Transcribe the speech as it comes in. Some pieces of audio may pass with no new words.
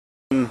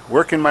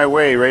working my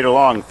way right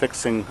along,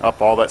 fixing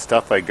up all that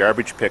stuff I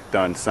garbage picked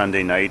on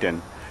Sunday night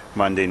and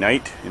Monday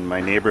night in my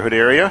neighborhood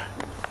area.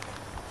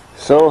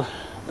 So,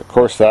 of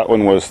course, that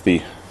one was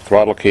the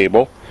throttle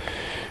cable,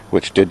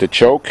 which did the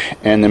choke,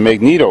 and the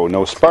magneto,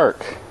 no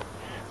spark.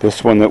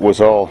 This one that was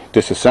all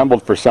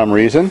disassembled for some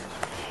reason.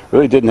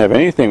 Really didn't have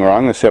anything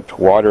wrong except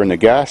water in the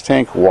gas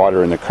tank,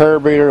 water in the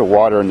carburetor,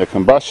 water in the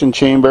combustion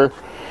chamber.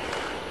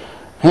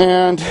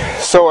 And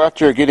so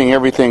after getting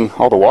everything,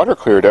 all the water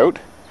cleared out,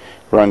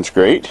 runs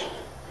great.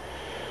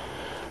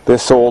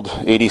 This old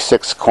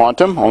 86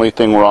 Quantum, only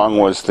thing wrong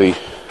was the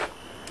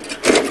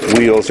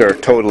wheels are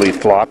totally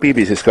floppy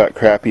because it's got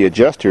crappy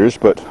adjusters,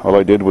 but all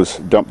I did was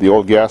dump the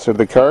old gas out of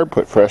the carb,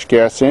 put fresh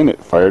gas in,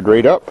 it fired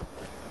right up.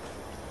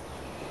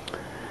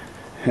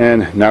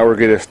 And now we're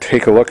going to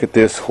take a look at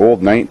this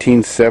old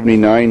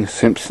 1979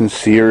 Simpson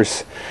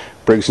Sears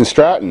Briggs &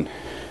 Stratton.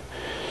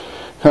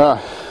 The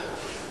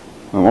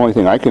only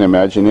thing I can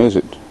imagine is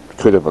it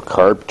could have a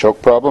carb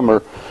choke problem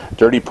or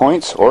dirty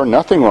points or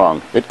nothing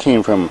wrong. It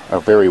came from a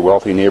very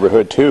wealthy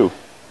neighborhood too.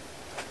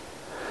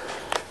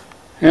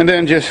 And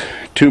then just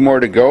two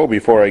more to go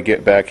before I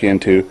get back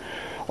into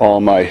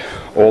all my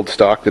old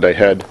stock that I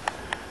had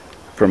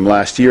from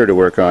last year to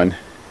work on.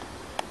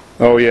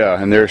 Oh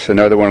yeah, and there's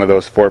another one of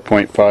those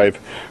 4.5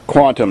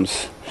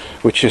 Quantums,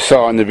 which you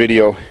saw in the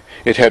video.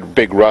 It had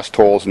big rust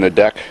holes in the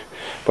deck,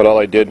 but all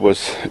I did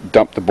was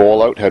dump the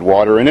bowl out, had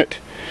water in it,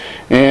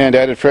 and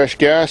added fresh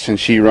gas, and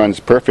she runs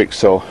perfect.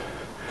 So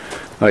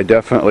I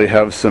definitely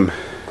have some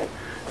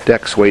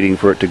decks waiting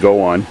for it to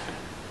go on.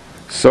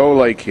 So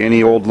like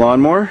any old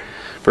lawnmower,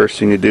 first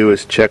thing to do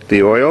is check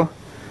the oil,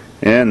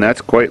 and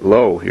that's quite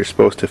low. You're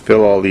supposed to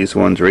fill all these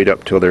ones right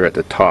up till they're at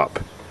the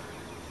top.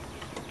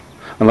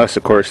 Unless,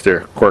 of course,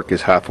 their cork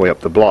is halfway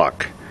up the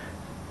block.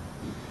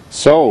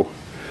 So,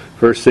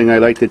 first thing I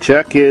like to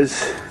check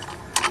is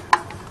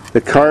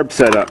the carb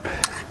setup.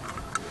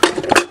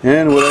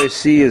 And what I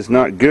see is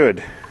not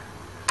good.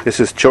 This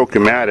is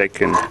choke-o-matic,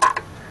 and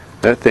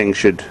that thing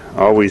should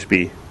always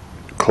be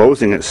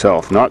closing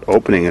itself, not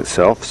opening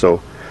itself,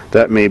 so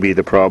that may be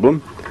the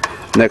problem.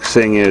 Next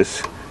thing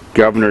is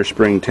governor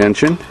spring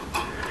tension,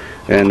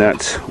 and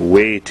that's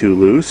way too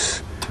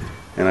loose,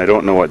 and I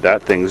don't know what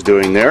that thing's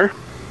doing there.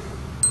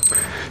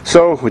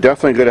 So we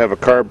definitely could have a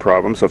carb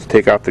problem, so I have to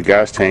take off the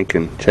gas tank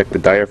and check the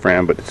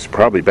diaphragm, but it's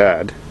probably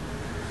bad.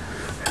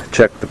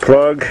 Check the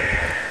plug.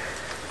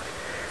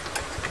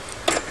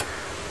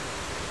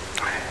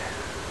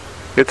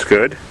 It's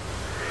good.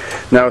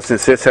 Now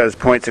since this has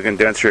points of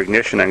condenser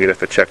ignition, I'm going to have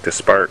to check the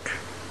spark.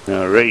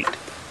 Alright.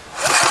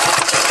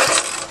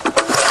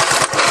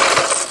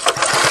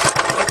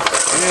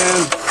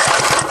 And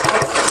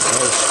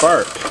no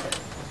spark.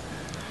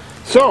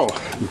 So,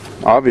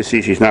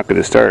 obviously she's not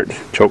going to start.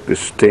 Choke is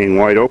staying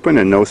wide open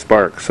and no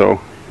spark, so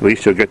at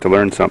least you'll get to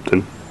learn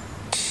something.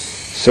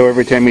 So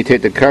every time you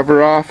take the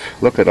cover off,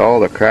 look at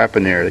all the crap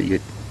in there. You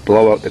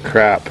blow out the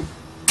crap.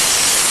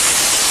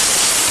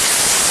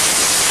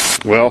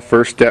 Well,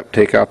 first step,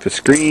 take off the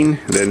screen,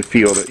 then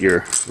feel that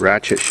your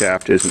ratchet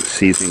shaft isn't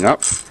seizing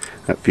up.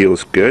 That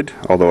feels good,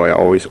 although I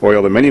always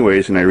oil them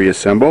anyways and I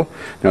reassemble.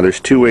 Now there's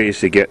two ways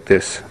to get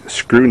this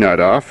screw nut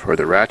off, or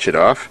the ratchet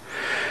off.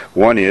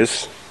 One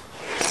is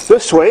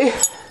this way.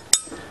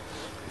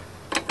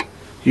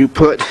 You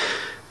put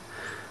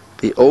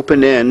the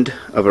open end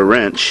of a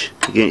wrench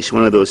against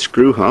one of those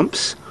screw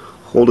humps,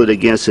 hold it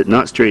against it,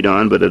 not straight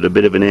on but at a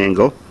bit of an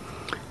angle,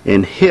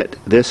 and hit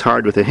this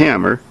hard with a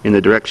hammer in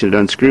the direction it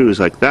unscrews,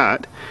 like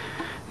that.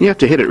 You have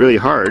to hit it really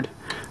hard,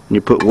 and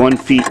you put 1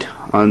 foot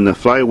on the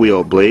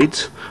flywheel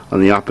blades on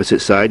the opposite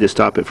side to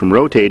stop it from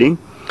rotating,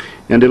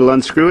 and it'll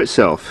unscrew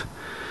itself.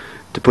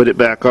 To put it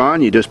back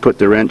on, you just put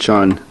the wrench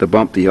on the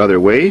bump the other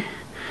way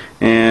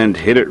and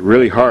hit it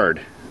really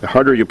hard. The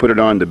harder you put it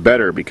on, the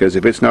better, because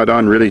if it's not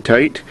on really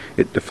tight,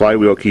 the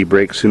flywheel key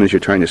breaks as soon as you're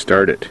trying to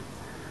start it.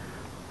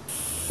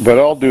 But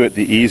I'll do it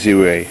the easy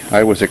way.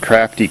 I was a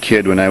crafty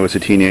kid when I was a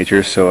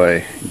teenager, so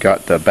I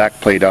got the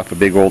back plate off a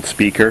big old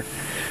speaker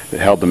that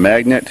held the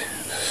magnet,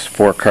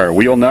 4-car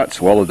wheel nuts,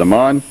 welded them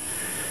on,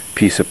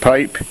 piece of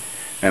pipe,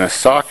 and a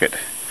socket.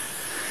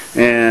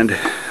 And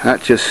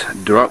that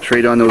just drops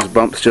right on those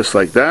bumps just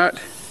like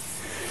that.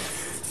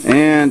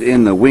 And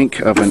in the wink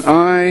of an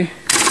eye,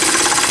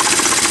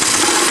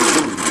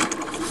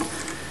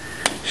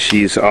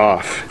 she's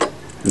off,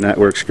 and that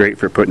works great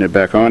for putting it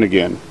back on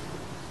again.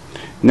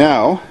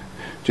 Now,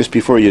 just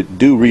before you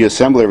do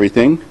reassemble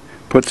everything,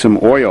 put some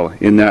oil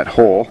in that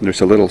hole. There's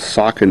a little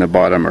sock in the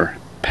bottom, or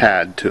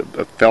pad, to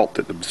a felt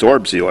that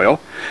absorbs the oil.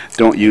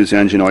 Don't use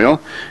engine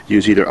oil.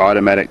 Use either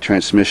automatic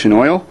transmission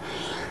oil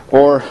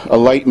or a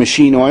light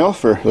machine oil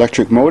for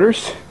electric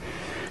motors.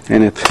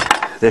 And if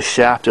this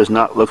shaft does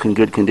not look in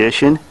good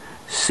condition,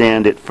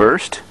 sand it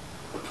first.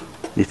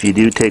 If you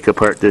do take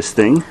apart this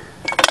thing,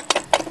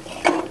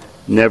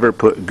 never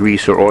put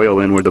grease or oil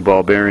in where the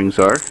ball bearings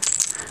are.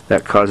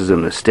 That causes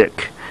them to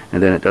stick,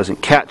 and then it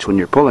doesn't catch when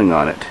you're pulling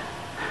on it.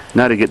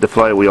 Now to get the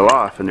flywheel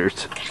off, and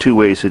there's two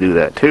ways to do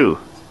that too.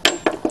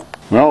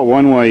 Well,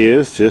 one way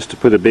is just to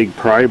put a big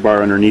pry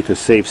bar underneath a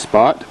safe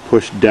spot,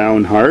 push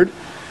down hard,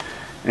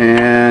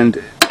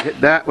 and hit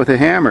that with a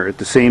hammer at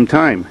the same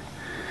time.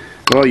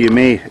 Well, you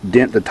may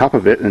dent the top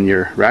of it and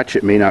your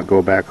ratchet may not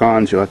go back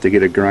on, so you'll have to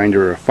get a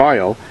grinder or a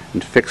file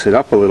and fix it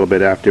up a little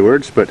bit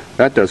afterwards, but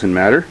that doesn't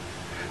matter.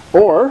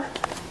 Or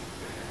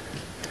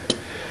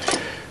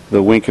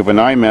the wink of an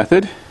eye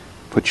method.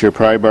 Put your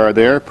pry bar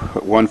there,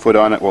 put one foot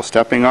on it while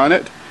stepping on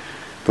it,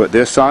 put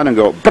this on and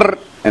go brrr,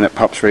 and it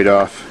pops right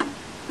off.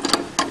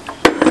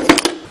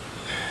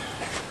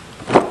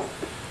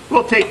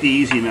 We'll take the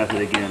easy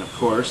method again, of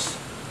course.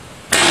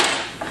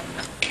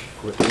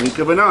 With the wink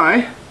of an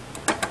eye,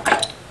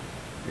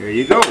 there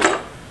you go.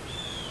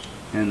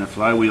 And the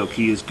flywheel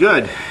key is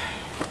good.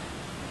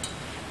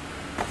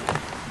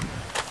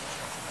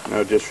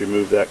 Now just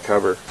remove that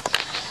cover.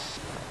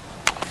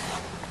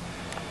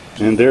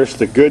 And there's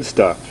the good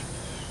stuff.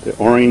 The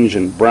orange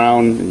and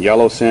brown and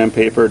yellow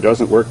sandpaper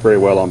doesn't work very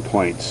well on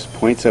points.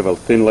 Points have a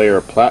thin layer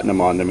of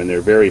platinum on them and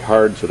they're very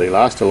hard, so they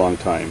last a long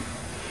time.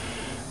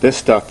 This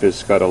stuff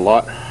has got a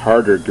lot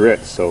harder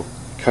grit, so it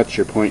cuts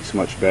your points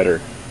much better.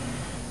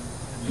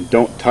 And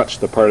don't touch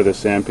the part of the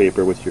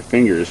sandpaper with your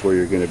fingers where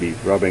you're going to be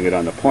rubbing it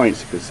on the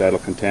points, because that'll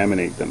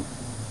contaminate them.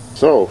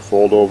 So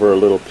fold over a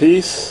little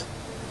piece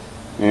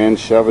and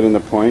shove it in the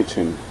point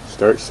and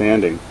start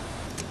sanding.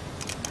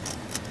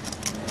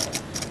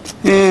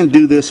 And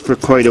do this for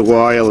quite a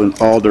while in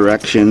all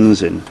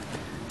directions, and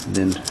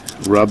then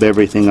rub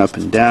everything up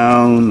and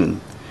down,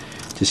 and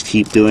just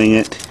keep doing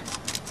it.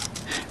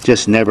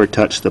 Just never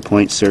touch the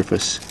point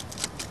surface.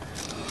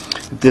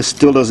 If this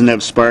still doesn't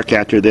have spark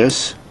after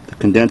this, the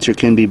condenser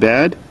can be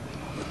bad,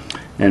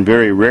 and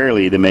very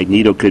rarely the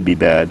magneto could be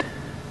bad.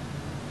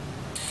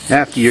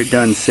 After you're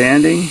done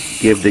sanding,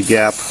 give the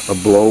gap a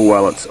blow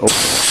while it's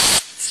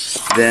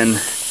open. Then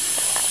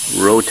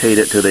rotate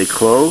it till they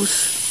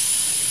close.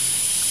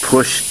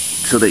 Push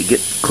so they get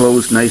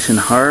closed nice and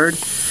hard,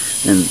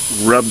 and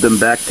rub them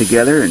back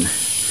together, and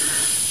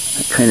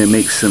that kind of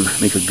makes them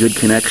make a good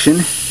connection.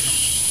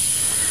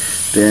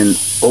 Then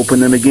open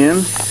them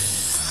again,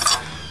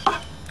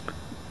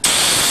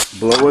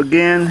 blow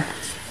again,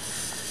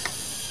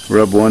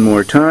 rub one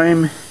more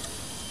time,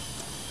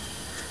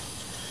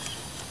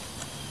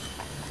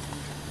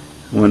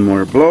 one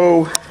more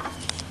blow,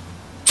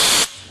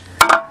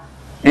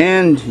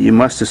 and you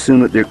must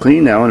assume that they're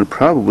clean now, and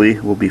probably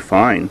will be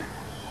fine.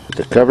 Put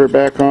the cover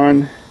back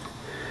on.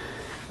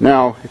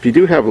 Now, if you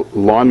do have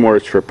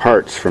lawnmowers for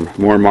parts from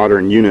more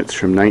modern units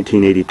from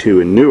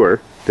 1982 and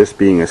newer, this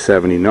being a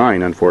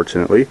 79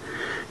 unfortunately,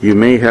 you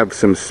may have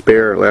some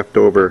spare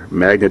leftover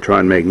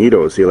magnetron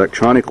magnetos, the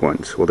electronic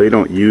ones. Well, they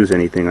don't use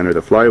anything under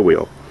the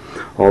flywheel.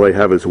 All they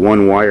have is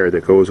one wire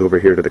that goes over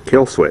here to the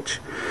kill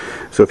switch.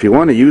 So if you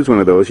want to use one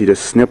of those, you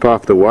just snip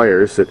off the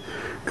wires that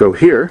go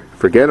here,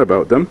 forget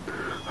about them,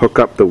 hook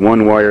up the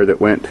one wire that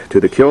went to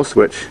the kill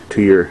switch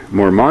to your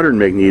more modern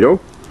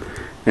magneto,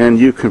 and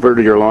you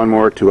converted your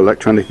lawnmower to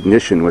electronic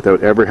ignition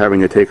without ever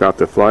having to take off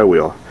the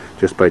flywheel,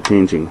 just by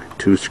changing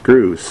two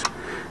screws.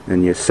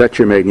 And you set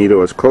your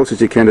magneto as close as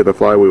you can to the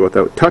flywheel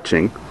without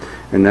touching,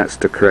 and that's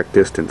the correct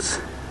distance.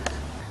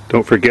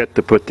 Don't forget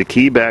to put the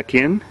key back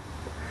in.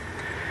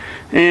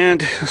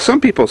 And some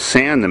people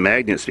sand the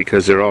magnets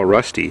because they're all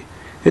rusty.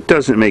 It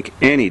doesn't make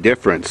any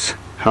difference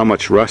how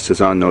much rust is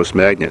on those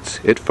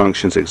magnets. It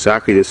functions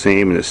exactly the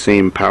same and the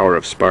same power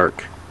of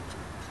spark.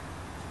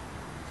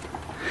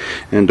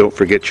 And don't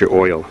forget your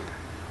oil.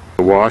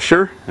 The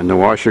washer, and the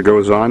washer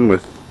goes on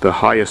with the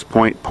highest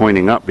point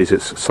pointing up because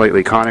it's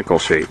slightly conical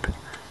shape.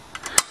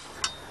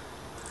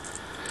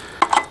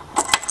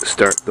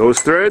 Start those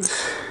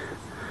threads.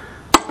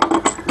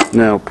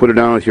 Now put it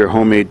on with your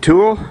homemade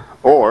tool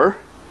or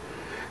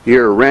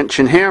your wrench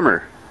and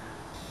hammer.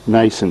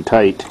 Nice and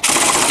tight.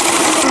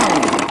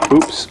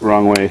 Oops,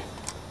 wrong way.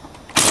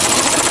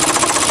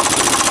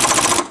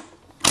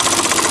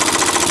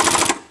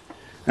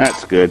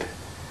 That's good.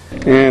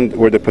 And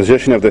where the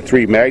position of the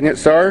three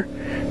magnets are,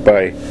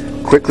 by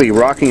quickly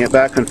rocking it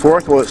back and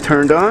forth while it's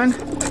turned on,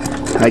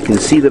 I can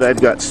see that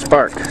I've got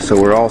spark, so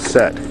we're all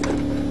set.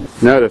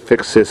 Now to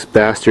fix this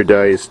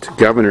bastardized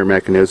governor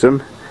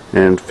mechanism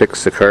and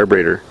fix the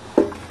carburetor.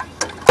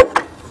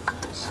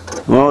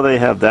 Well, they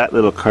have that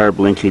little carb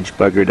linkage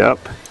buggered up,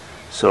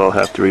 so I'll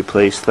have to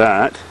replace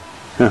that.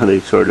 They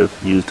sort of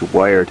used a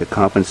wire to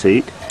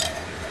compensate.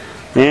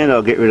 And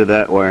I'll get rid of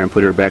that wire and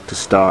put her back to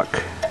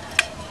stock.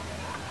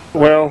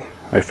 Well,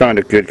 I found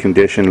a good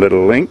condition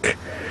little link.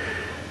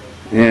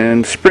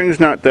 And spring's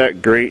not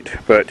that great,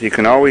 but you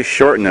can always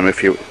shorten them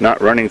if you're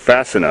not running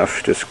fast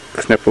enough. Just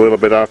snip a little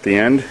bit off the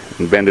end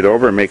and bend it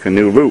over and make a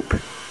new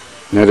loop.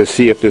 Now to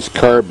see if this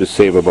carb is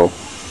savable.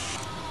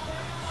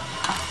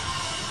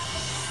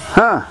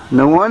 Huh,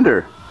 no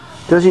wonder.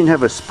 Doesn't even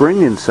have a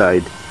spring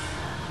inside.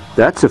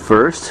 That's a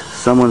first.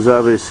 Someone's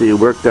obviously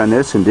worked on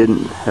this and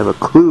didn't have a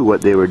clue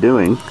what they were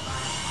doing.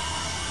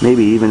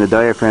 Maybe even the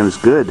diaphragm's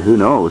good, who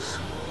knows.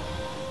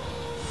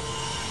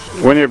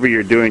 Whenever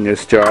you're doing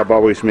this job,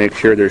 always make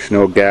sure there's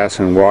no gas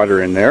and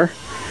water in there.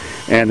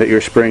 and that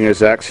your spring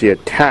is actually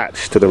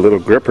attached to the little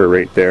gripper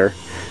right there.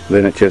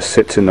 Then it just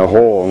sits in the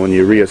hole, and when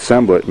you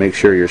reassemble it, make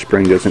sure your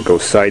spring doesn't go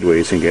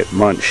sideways and get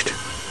munched.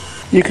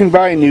 You can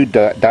buy new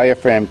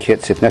diaphragm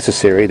kits if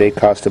necessary. They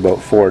cost about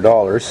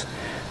 $4.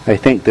 I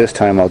think this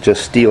time I'll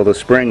just steal the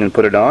spring and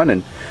put it on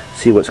and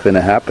see what's going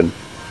to happen.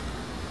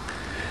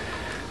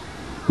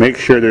 Make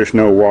sure there's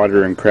no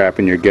water and crap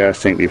in your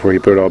gas tank before you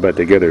put it all back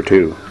together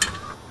too.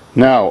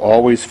 Now,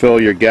 always fill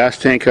your gas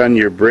tank on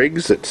your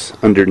Briggs that's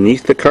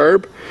underneath the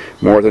carb,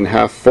 more than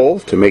half full,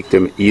 to make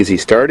them easy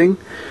starting.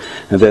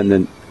 And then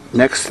the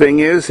next thing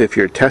is, if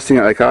you're testing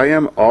it like I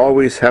am,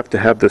 always have to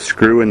have the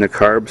screw in the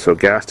carb so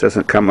gas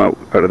doesn't come out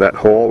of that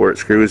hole where it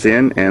screws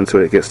in, and so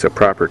it gets the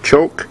proper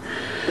choke.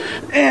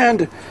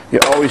 And you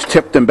always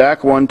tip them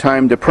back one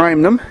time to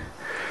prime them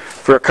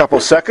for a couple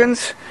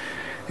seconds,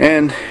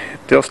 and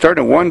they'll start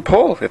in one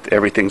pull if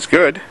everything's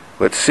good.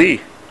 Let's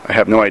see. I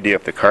have no idea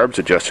if the carb's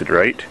adjusted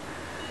right.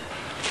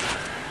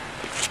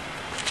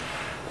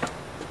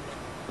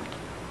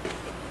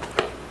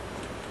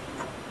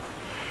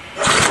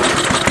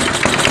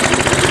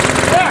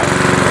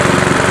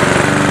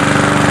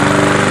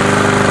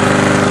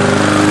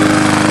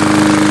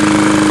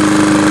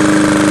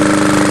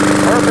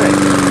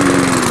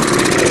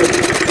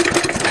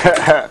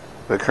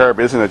 The carb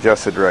isn't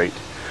adjusted right.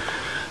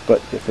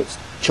 But if its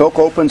choke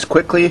opens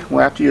quickly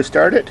after you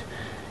start it,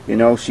 you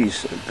know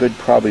she's a good,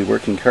 probably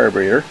working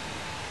carburetor.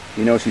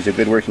 You know she's a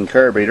good working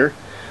carburetor.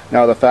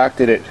 Now the fact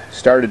that it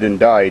started and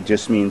died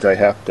just means I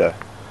have to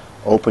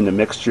open the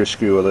mixture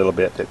screw a little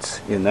bit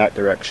that's in that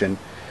direction.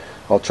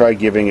 I'll try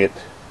giving it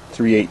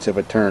 3/8 of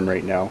a turn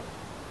right now.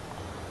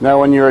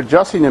 Now when you're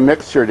adjusting the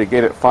mixture to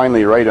get it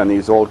finally right on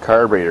these old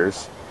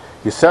carburetors,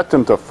 you set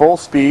them to full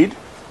speed,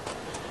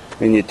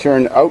 and you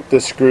turn out the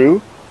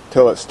screw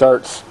till it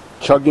starts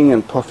chugging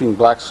and puffing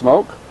black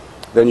smoke.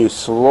 Then you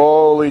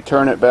slowly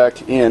turn it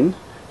back in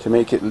to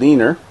make it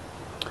leaner,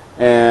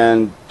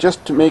 and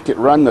just to make it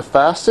run the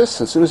fastest,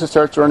 as soon as it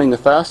starts running the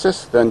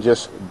fastest, then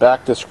just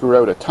back the screw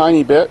out a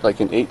tiny bit, like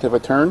 1/8 of a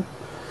turn,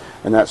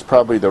 and that's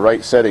probably the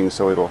right setting,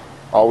 so it'll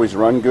always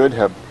run good,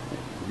 have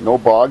no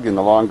bog in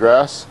the long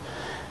grass,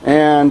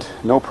 and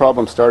no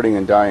problem starting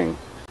and dying.